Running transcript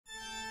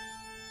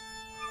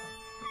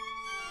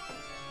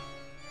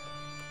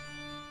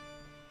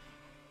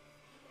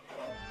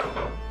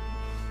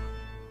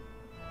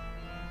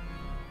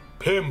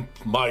pimp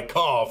my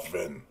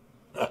coffin.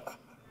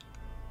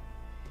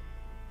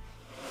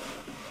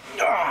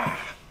 Hi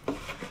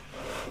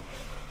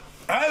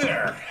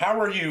there, how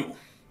are you?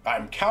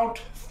 I'm Count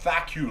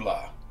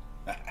Thakula.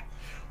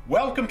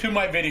 Welcome to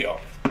my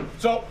video.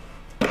 So,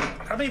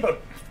 probably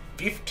about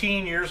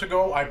 15 years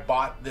ago, I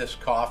bought this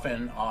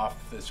coffin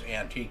off this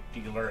antique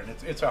dealer, and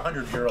it's a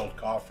 100-year-old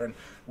coffin,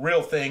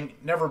 real thing,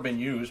 never been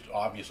used,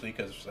 obviously,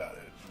 because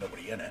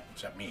nobody in it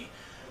except me.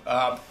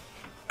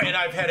 And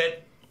I've had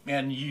it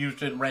and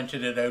used it,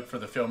 rented it out for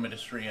the film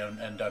industry,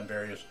 and done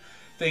various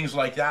things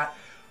like that.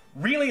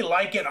 Really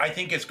like it. I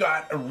think it's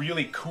got a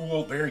really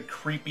cool, very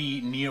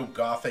creepy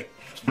neo-Gothic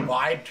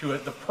vibe to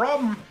it. The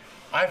problem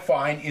I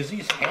find is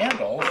these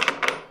handles,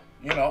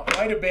 you know,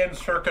 might have been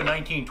circa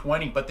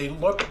 1920, but they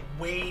look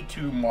way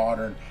too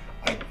modern.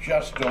 I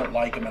just don't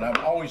like them, and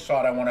I've always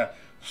thought I want to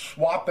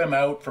swap them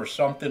out for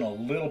something a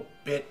little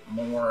bit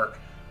more,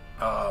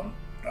 I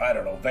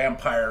don't know,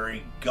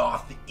 vampire-y,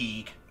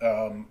 goth-y.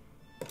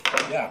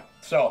 Yeah,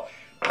 so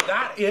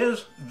that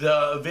is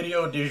the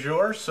video du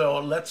jour,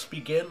 so let's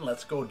begin.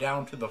 Let's go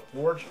down to the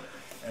forge.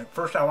 And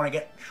first I want to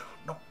get...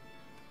 No.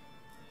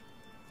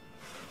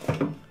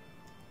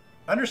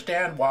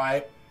 Understand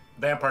why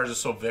vampires are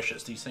so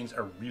vicious. These things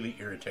are really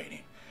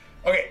irritating.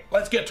 Okay,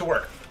 let's get to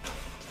work.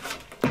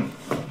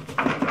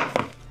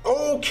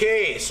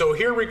 Okay, so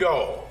here we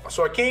go.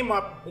 So I came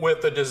up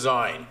with a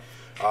design.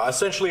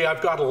 Essentially,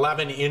 I've got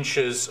 11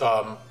 inches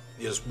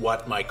is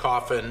what my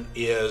coffin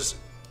is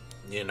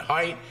in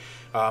height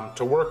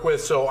to work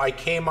with. So I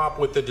came up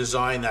with the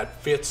design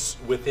that fits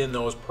within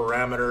those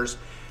parameters.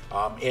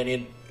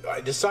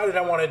 I decided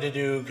I wanted to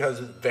do, because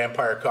of the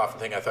vampire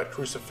coffin thing, I thought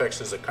crucifix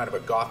is a kind of a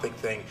Gothic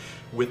thing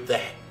with the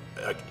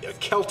a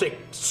Celtic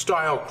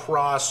style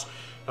cross,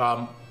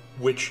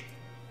 which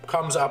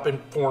comes up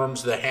and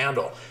forms the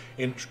handle.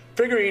 In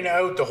figuring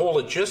out the whole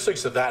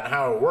logistics of that and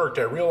how it worked,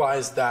 I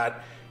realized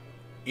that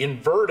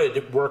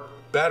inverted worked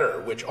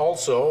better, which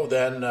also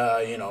then,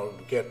 you know,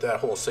 get that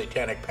whole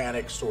satanic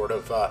panic sort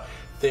of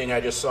thing. I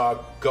just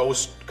saw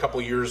Ghost a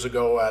couple years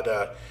ago at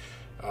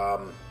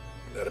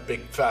a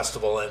big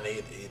festival, and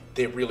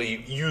they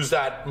really use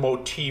that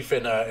motif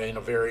in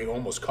a very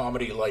almost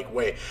comedy-like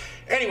way.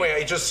 Anyway,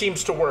 it just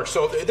seems to work.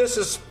 So this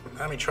is,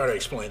 let me try to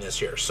explain this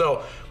here.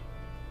 So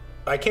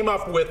I came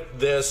up with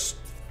this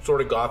sort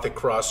of Gothic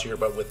cross here,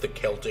 but with the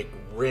Celtic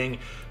ring.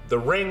 The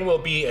ring will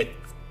be a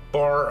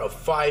bar of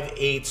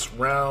 5/8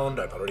 round.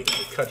 I've already got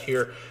it cut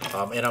here,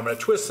 and I'm going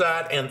to twist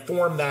that and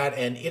form that,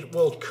 and it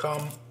will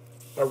come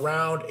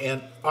around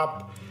and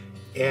up,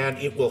 and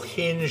it will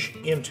hinge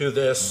into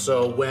this.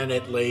 So when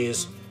it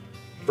lays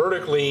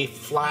vertically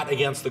flat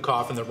against the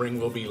coffin, the ring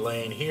will be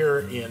laying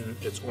here in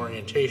its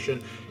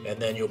orientation, and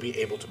then you'll be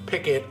able to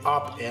pick it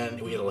up, and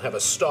it'll have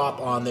a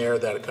stop on there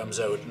that it comes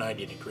out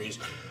 90 degrees.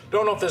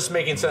 Don't know if this is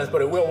making sense,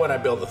 but it will when I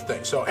build the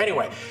thing. So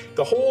anyway,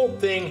 the whole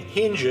thing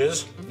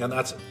hinges, and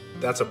that's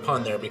a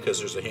pun there because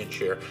there's a hinge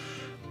here,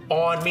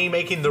 on me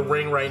making the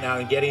ring right now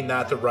and getting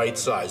that the right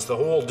size. The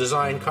whole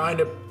design kind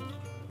of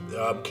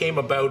came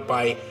about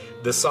by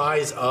the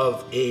size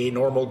of a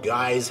normal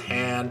guy's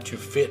hand to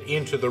fit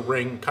into the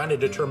ring, kind of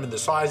determined the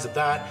size of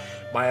that.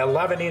 My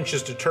 11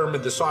 inches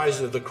determined the size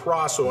of the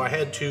cross, so I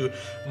had to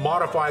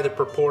modify the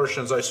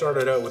proportions. I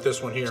started out with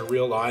this one here and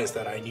realized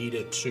that I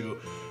needed to,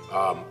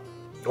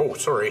 oh,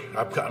 sorry,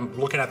 I'm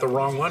looking at the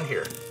wrong one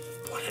here.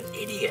 What an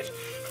idiot.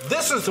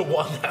 This is the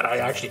one that I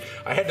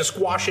had to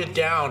squash it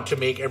down to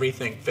make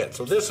everything fit.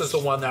 So this is the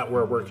one that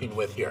we're working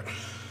with here.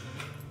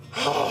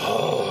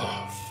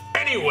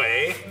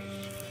 Anyway,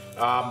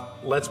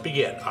 let's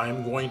begin.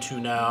 I'm going to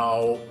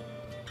now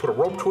put a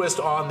rope twist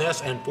on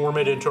this and form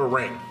it into a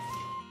ring.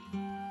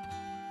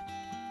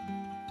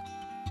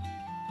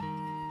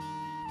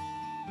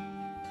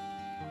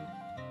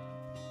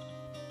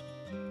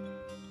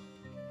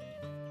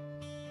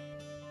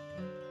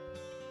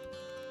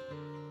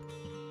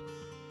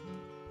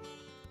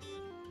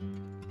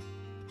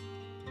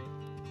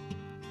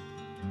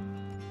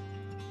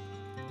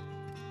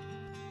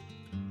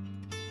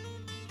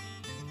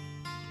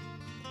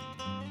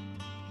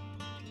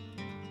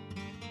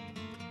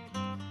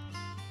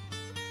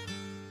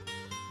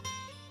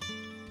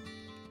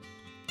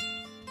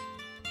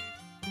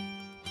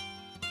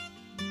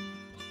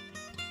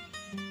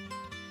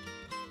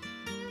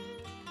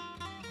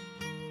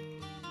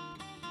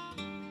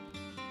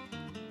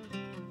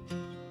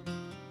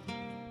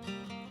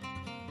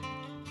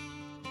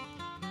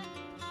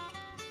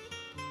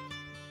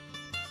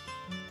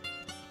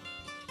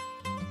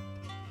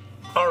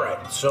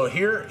 Alright, so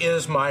here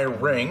is my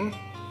ring,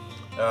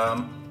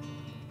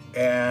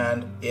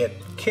 and it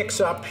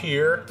kicks up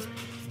here.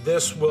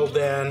 This will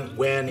then,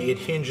 when it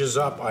hinges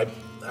up, I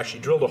actually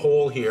drilled a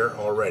hole here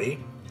already.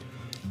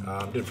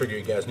 Didn't figure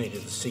you guys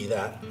needed to see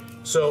that.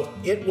 So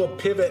it will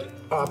pivot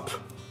up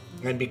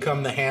and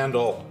become the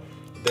handle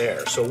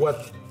there. So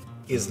what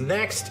is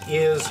next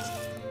is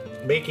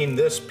making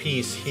this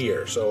piece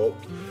here. So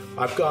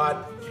I've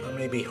got,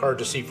 maybe hard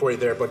to see for you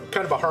there, but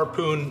kind of a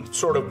harpoon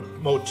sort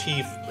of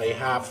motif, a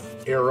half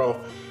arrow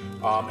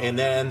and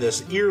then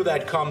this ear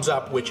that comes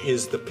up, which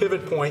is the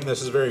pivot point.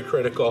 This is very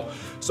critical.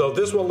 So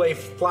this will lay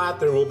flat.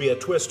 There will be a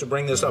twist to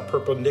bring this up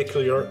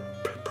perpendicular,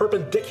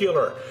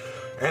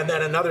 and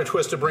then another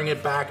twist to bring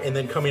it back, and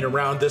then coming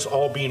around, this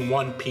all being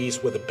one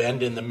piece with a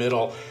bend in the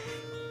middle.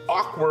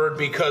 Awkward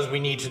because we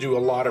need to do a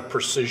lot of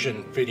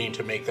precision fitting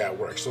to make that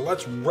work. So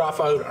let's rough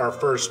out our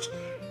first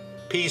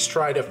piece,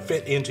 try to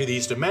fit into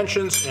these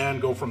dimensions,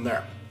 and go from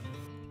there.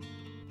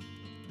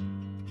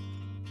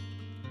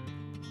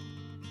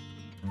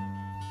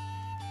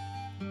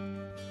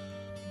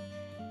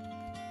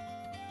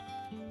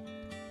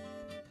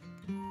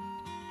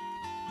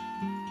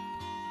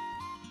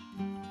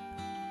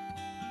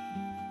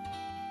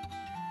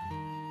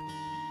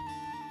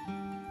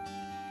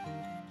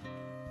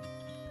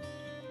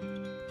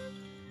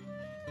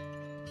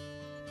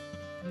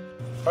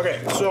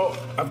 Okay, so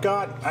I've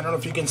got, I don't know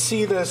if you can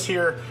see this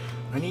here,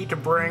 I need to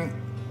bring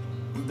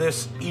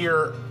this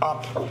ear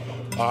up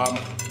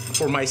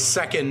for my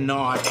second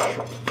notch.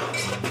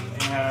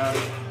 And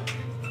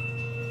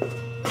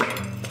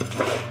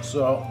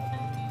so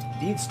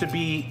needs to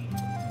be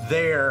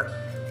there.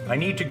 I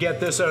need to get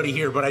this out of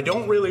here, but I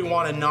don't really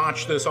want to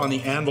notch this on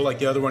the anvil like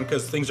the other one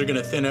because things are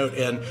going to thin out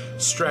and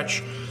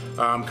stretch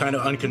kind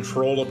of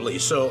uncontrollably.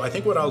 So I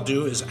think what I'll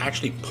do is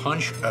actually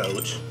punch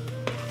out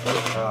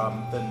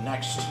the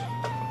next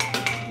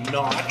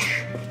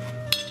notch,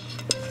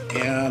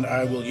 and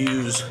I will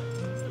use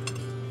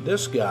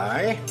this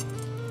guy,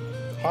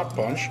 hot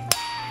punch.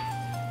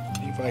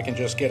 See if I can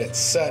just get it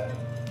set.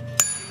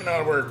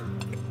 Now we're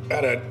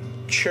at a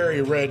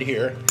cherry red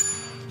here.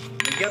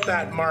 You get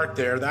that mark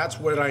there. That's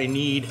what I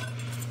need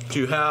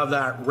to have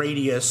that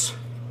radius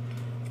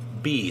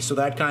be. So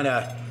that kind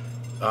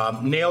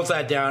of nails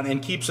that down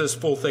and keeps us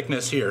full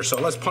thickness here.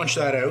 So let's punch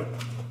that out.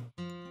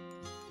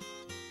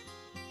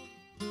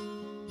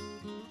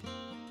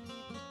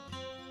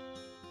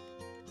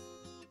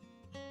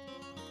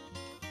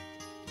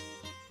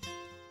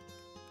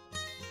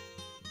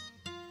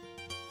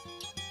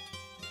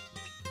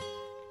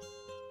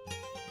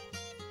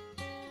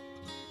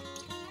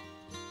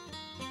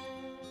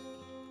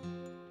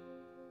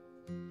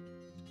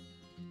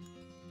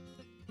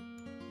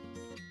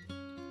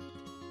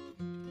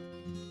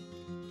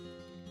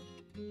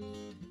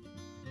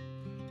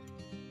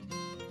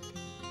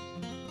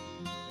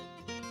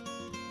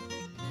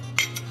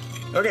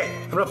 Okay,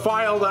 I'm gonna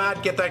file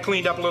that, get that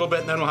cleaned up a little bit,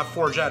 and then we'll have to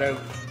forge that out.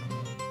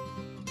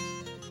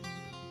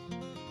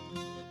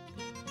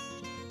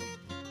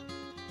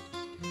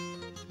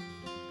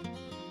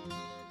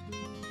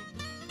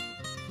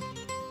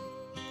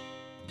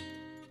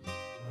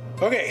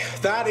 Okay,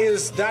 that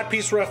is that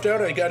piece roughed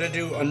out. I gotta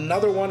do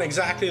another one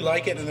exactly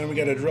like it, and then we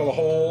gotta drill a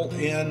hole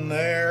in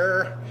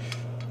there.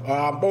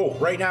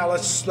 Right now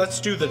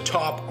let's do the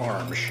top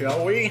arm,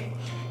 shall we?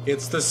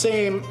 It's the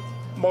same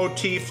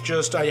motif,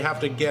 just I have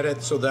to get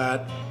it so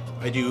that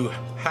I do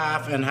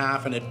half and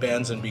half and it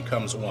bends and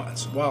becomes one.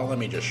 Well, let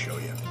me just show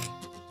you.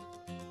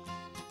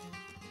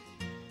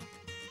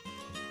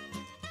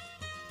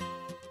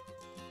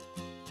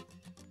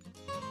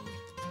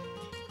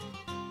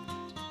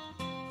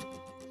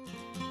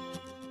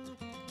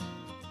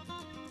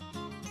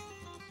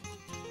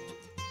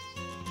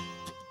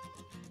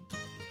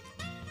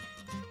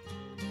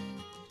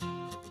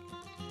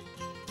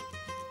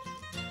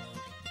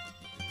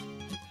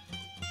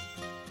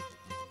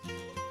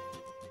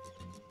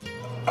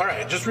 All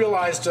right, I just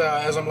realized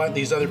as I'm letting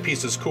these other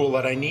pieces cool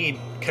that I need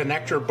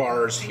connector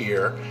bars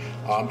here.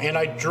 And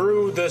I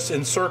drew this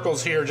in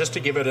circles here just to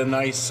give it a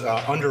nice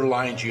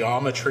underlying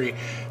geometry.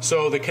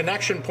 So the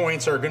connection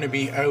points are going to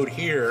be out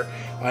here.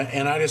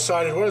 And I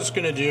decided what I was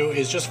going to do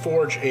is just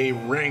forge a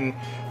ring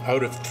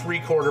out of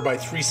 3/4 by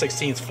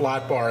 3/16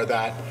 flat bar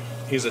that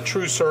is a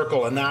true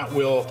circle, and that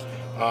will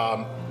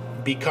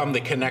become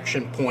the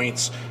connection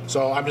points.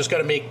 So I'm just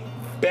going to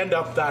bend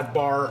up that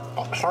bar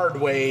hard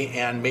way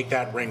and make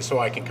that ring so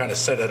I can kind of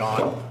set it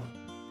on.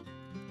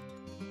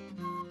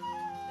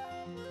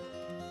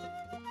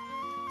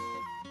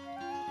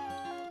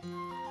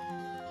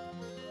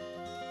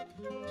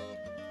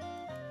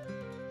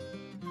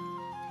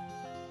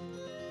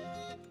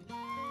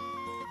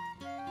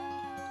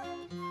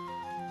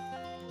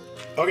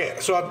 Okay,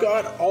 so I've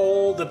got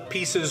all the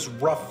pieces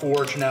rough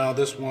forged now.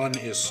 This one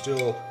is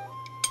still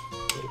a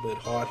little bit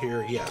hot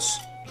here. Yes.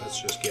 Let's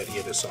just get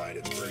it aside.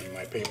 It's burning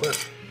my paper.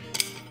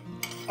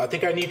 I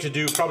think I need to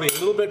do probably a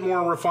little bit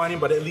more refining,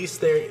 but at least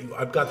there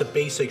I've got the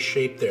basic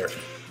shape there.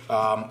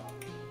 Well,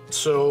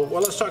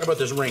 let's talk about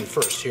this ring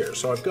first here.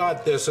 So I've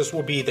got this. This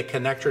will be the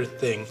connector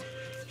thing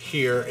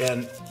here,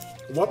 and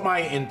what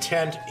my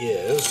intent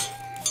is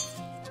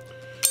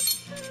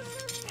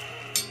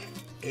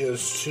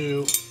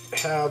to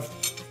have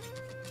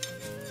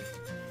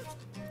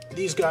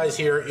these guys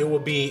here. It will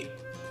be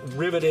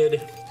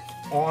riveted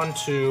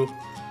onto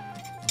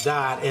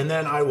that, and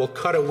then I will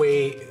cut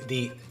away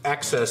the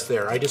excess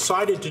there. I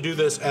decided to do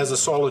this as a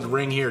solid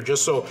ring here,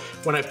 just so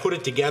when I put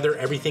it together,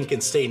 everything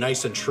can stay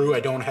nice and true. I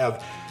don't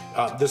have,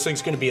 this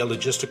thing's gonna be a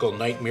logistical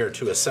nightmare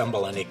to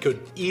assemble, and it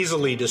could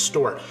easily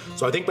distort.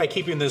 So I think by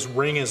keeping this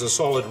ring as a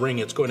solid ring,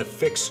 it's going to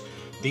fix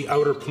the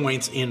outer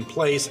points in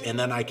place, and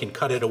then I can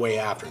cut it away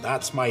after.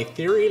 That's my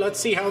theory. Let's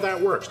see how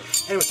that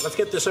works. Anyway, let's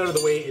get this out of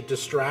the way. It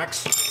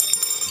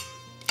distracts.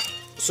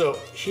 So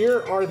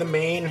here are the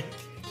main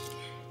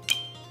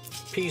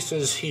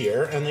pieces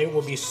here, and they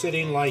will be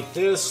sitting like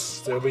this.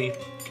 They'll be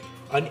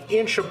an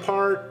inch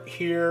apart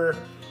here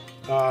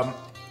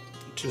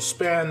to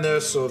span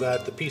this so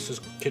that the pieces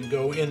can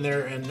go in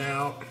there. And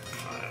now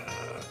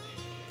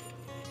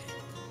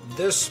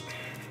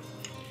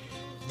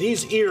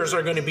these ears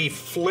are going to be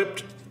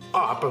flipped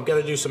up. I've got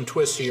to do some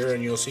twists here,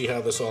 and you'll see how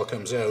this all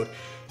comes out,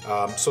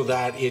 so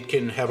that it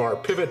can have our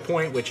pivot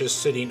point, which is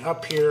sitting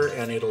up here,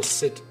 and it'll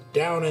sit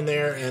down in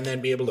there and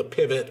then be able to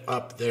pivot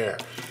up there.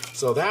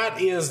 So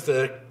that is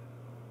the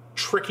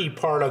tricky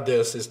part of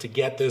this, is to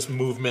get this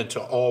movement to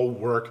all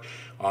work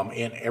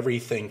and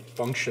everything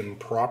function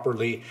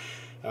properly.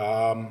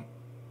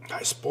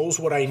 I suppose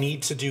what I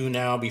need to do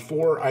now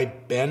before I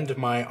bend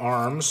my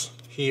arms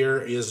here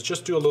is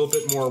just do a little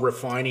bit more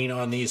refining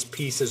on these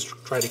pieces,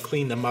 try to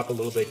clean them up a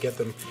little bit, get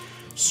them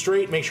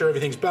straight, make sure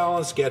everything's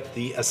balanced, get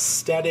the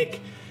aesthetic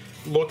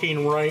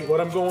looking right.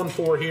 What I'm going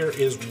for here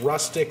is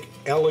rustic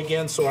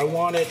elegance, so I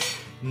want it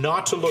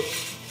not to look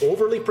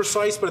overly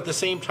precise, but at the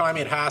same time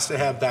it has to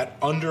have that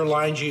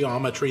underlying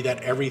geometry,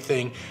 that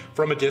everything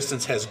from a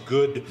distance has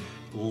good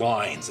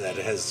lines, that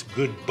it has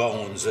good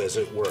bones, as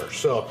it were.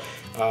 So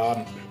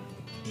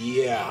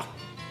yeah,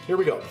 here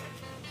we go.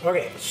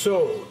 Okay,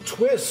 so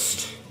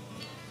twist,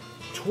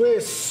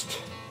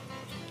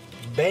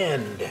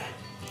 bend,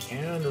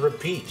 and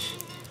repeat.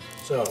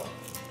 So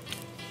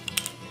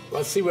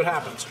let's see what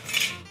happens.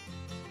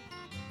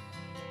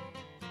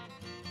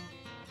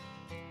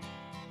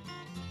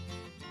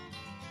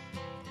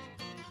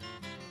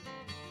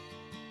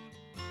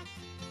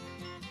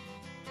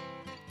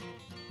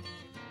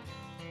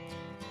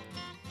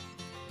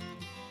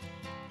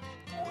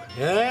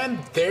 And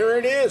there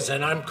it is,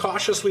 and I'm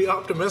cautiously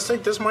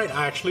optimistic this might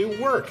actually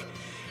work.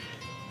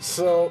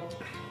 So,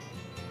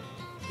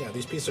 yeah,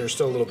 these pieces are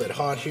still a little bit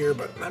hot here,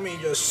 but let me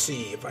just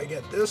see if I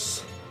get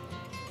this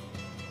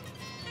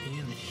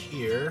in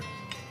here.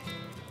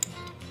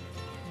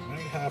 I might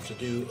have to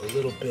do a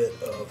little bit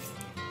of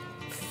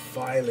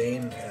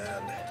filing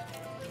and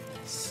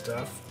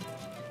stuff.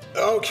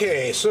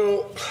 Okay,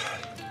 so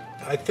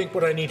I think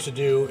what I need to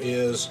do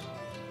is,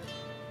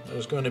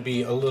 there's going to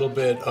be a little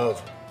bit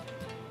of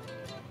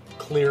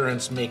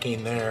clearance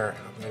making there.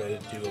 I'm going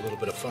to do a little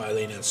bit of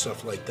filing and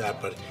stuff like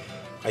that, but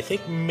I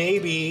think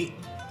maybe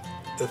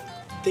the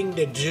thing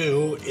to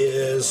do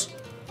is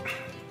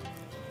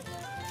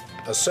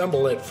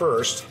assemble it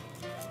first,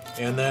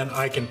 and then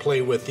I can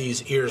play with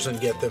these ears and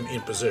get them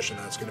in position.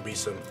 That's going to be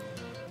some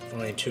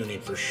fine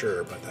tuning for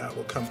sure, but that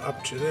will come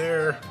up to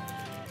there.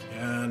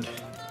 And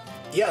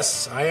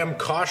yes, I am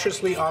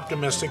cautiously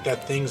optimistic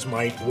that things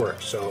might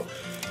work, so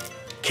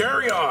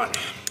carry on.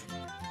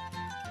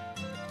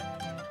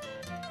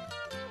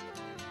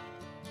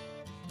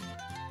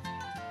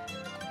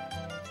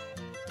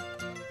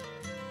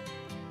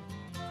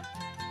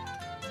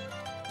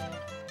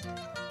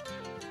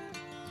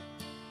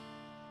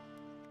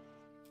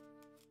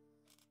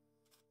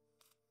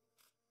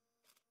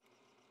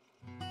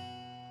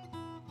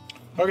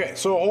 Okay,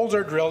 so holes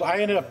are drilled. I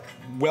ended up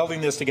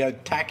welding this together,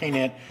 tacking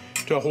it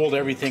to hold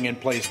everything in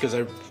place, because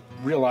I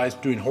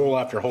realized doing hole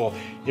after hole,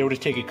 it would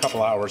take a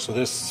couple hours. So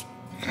this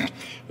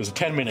was a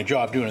 10-minute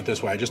job doing it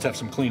this way. I just have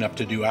some cleanup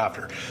to do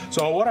after.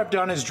 So what I've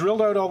done is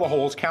drilled out all the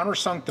holes,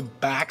 countersunk the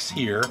backs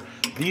here.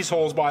 These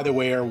holes, by the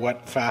way, are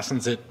what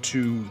fastens it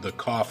to the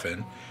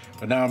coffin.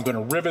 But now I'm going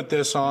to rivet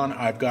this on.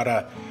 I've got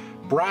a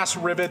brass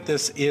rivet.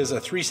 This is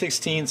a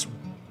 3/16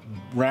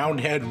 round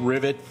head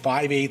rivet,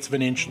 5/8 of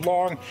an inch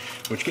long,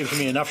 which gives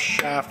me enough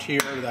shaft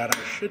here that I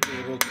should be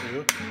able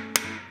to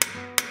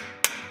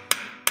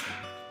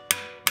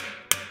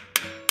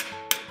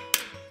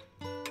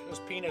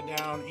just pin it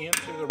down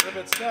into the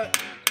rivet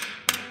set.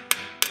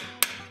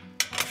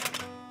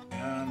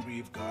 And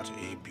we've got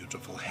a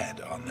beautiful head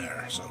on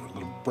there. So a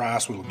little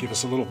brass will give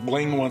us a little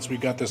bling once we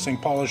got this thing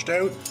polished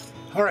out.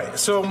 All right,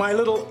 so my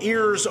little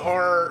ears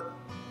are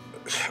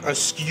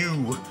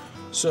askew.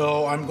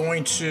 So I'm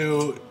going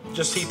to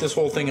just heat this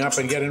whole thing up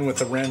and get in with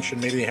the wrench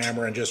and maybe the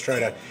hammer and just try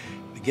to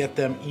get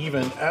them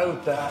evened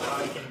out, that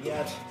I can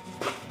get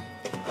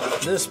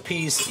this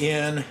piece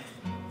in.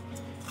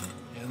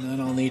 And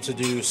then I'll need to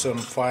do some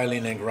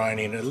filing and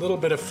grinding. A little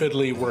bit of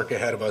fiddly work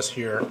ahead of us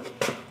here.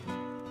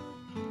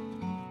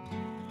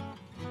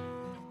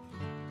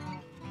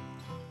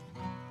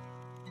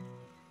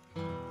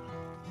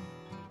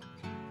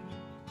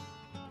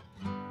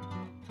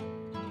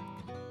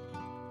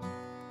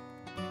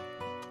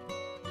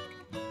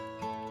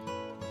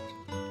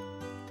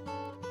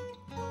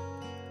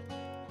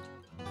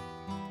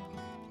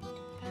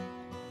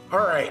 All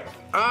right,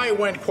 I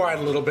went quiet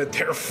a little bit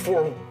there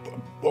for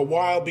a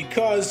while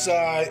because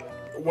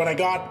when I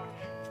got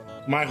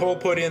my hole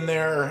put in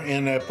there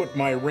and I put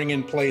my ring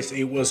in place,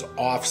 it was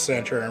off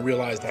center, and I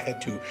realized I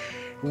had to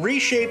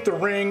reshape the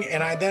ring,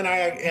 and then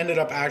I ended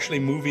up actually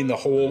moving the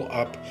hole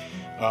up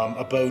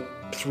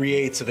about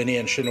 3/8 of an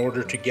inch in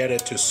order to get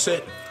it to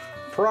sit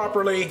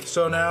properly.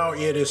 So now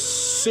it is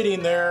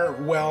sitting there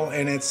well,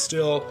 and it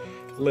still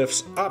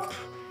lifts up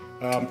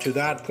to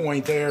that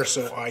point there,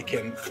 so I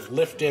can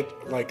lift it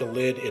like a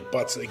lid. It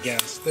butts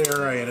against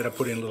there. I ended up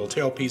putting a little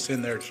tailpiece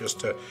in there just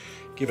to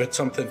give it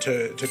something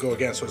to go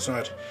against, so it's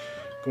not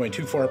going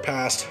too far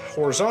past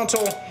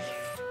horizontal.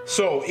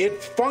 So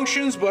it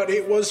functions, but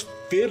it was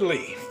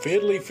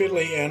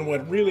fiddly, and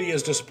what really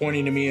is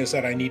disappointing to me is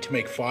that I need to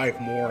make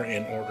 5 more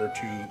in order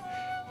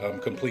to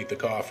complete the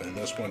coffin.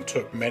 This one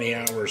took many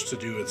hours to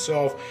do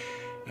itself,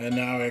 and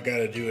now I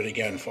gotta do it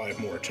again 5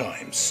 more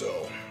times.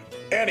 So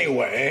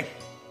anyway,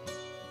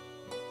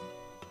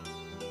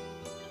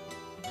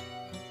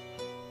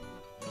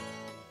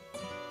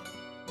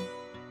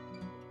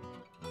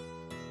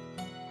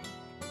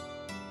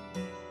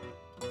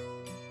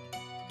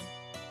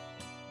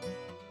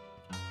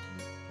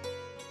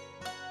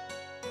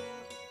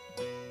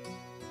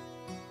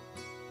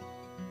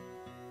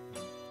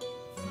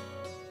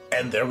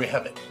 and there we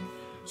have it.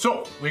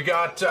 So we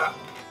got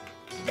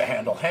the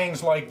handle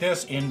hangs like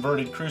this,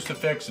 inverted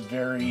crucifix,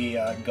 very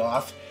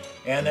goth.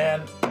 And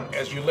then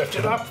as you lift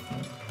it up,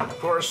 of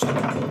course,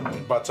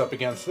 it butts up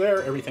against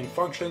there. Everything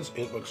functions.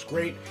 It looks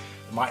great.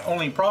 My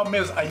only problem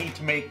is I need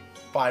to make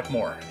 5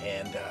 more,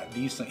 and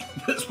these things,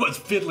 this was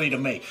fiddly to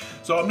make.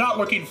 So I'm not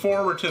looking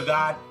forward to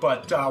that,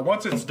 but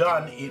once it's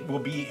done, it will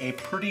be a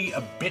pretty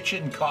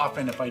bitchin'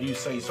 coffin, if I do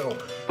say so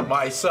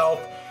myself.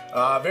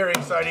 Very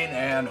exciting,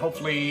 and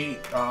hopefully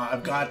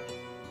I've got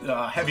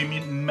heavy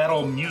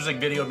metal music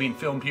video being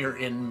filmed here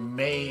in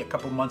May, a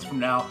couple months from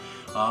now.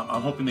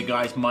 I'm hoping the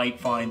guys might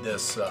find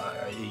this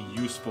a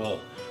useful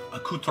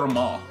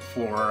accoutrement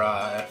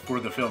for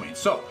the filming.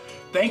 So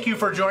thank you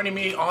for joining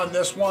me on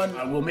this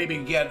one. We'll maybe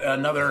get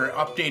another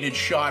updated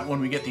shot when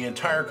we get the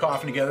entire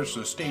coffin together,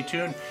 so stay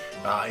tuned.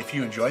 If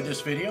you enjoyed this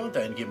video,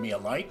 then give me a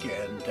like,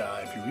 and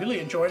if you really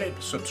enjoyed it,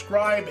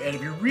 subscribe, and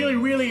if you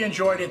really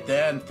enjoyed it,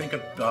 then think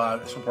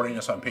of supporting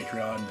us on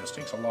Patreon. This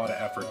takes a lot of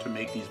effort to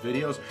make these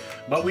videos,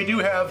 but we do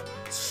have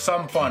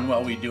some fun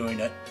while we're doing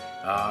it.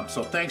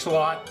 So thanks a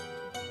lot.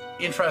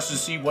 Interested to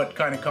see what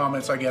kind of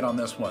comments I get on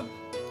this one.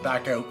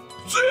 Back out.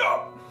 See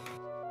ya!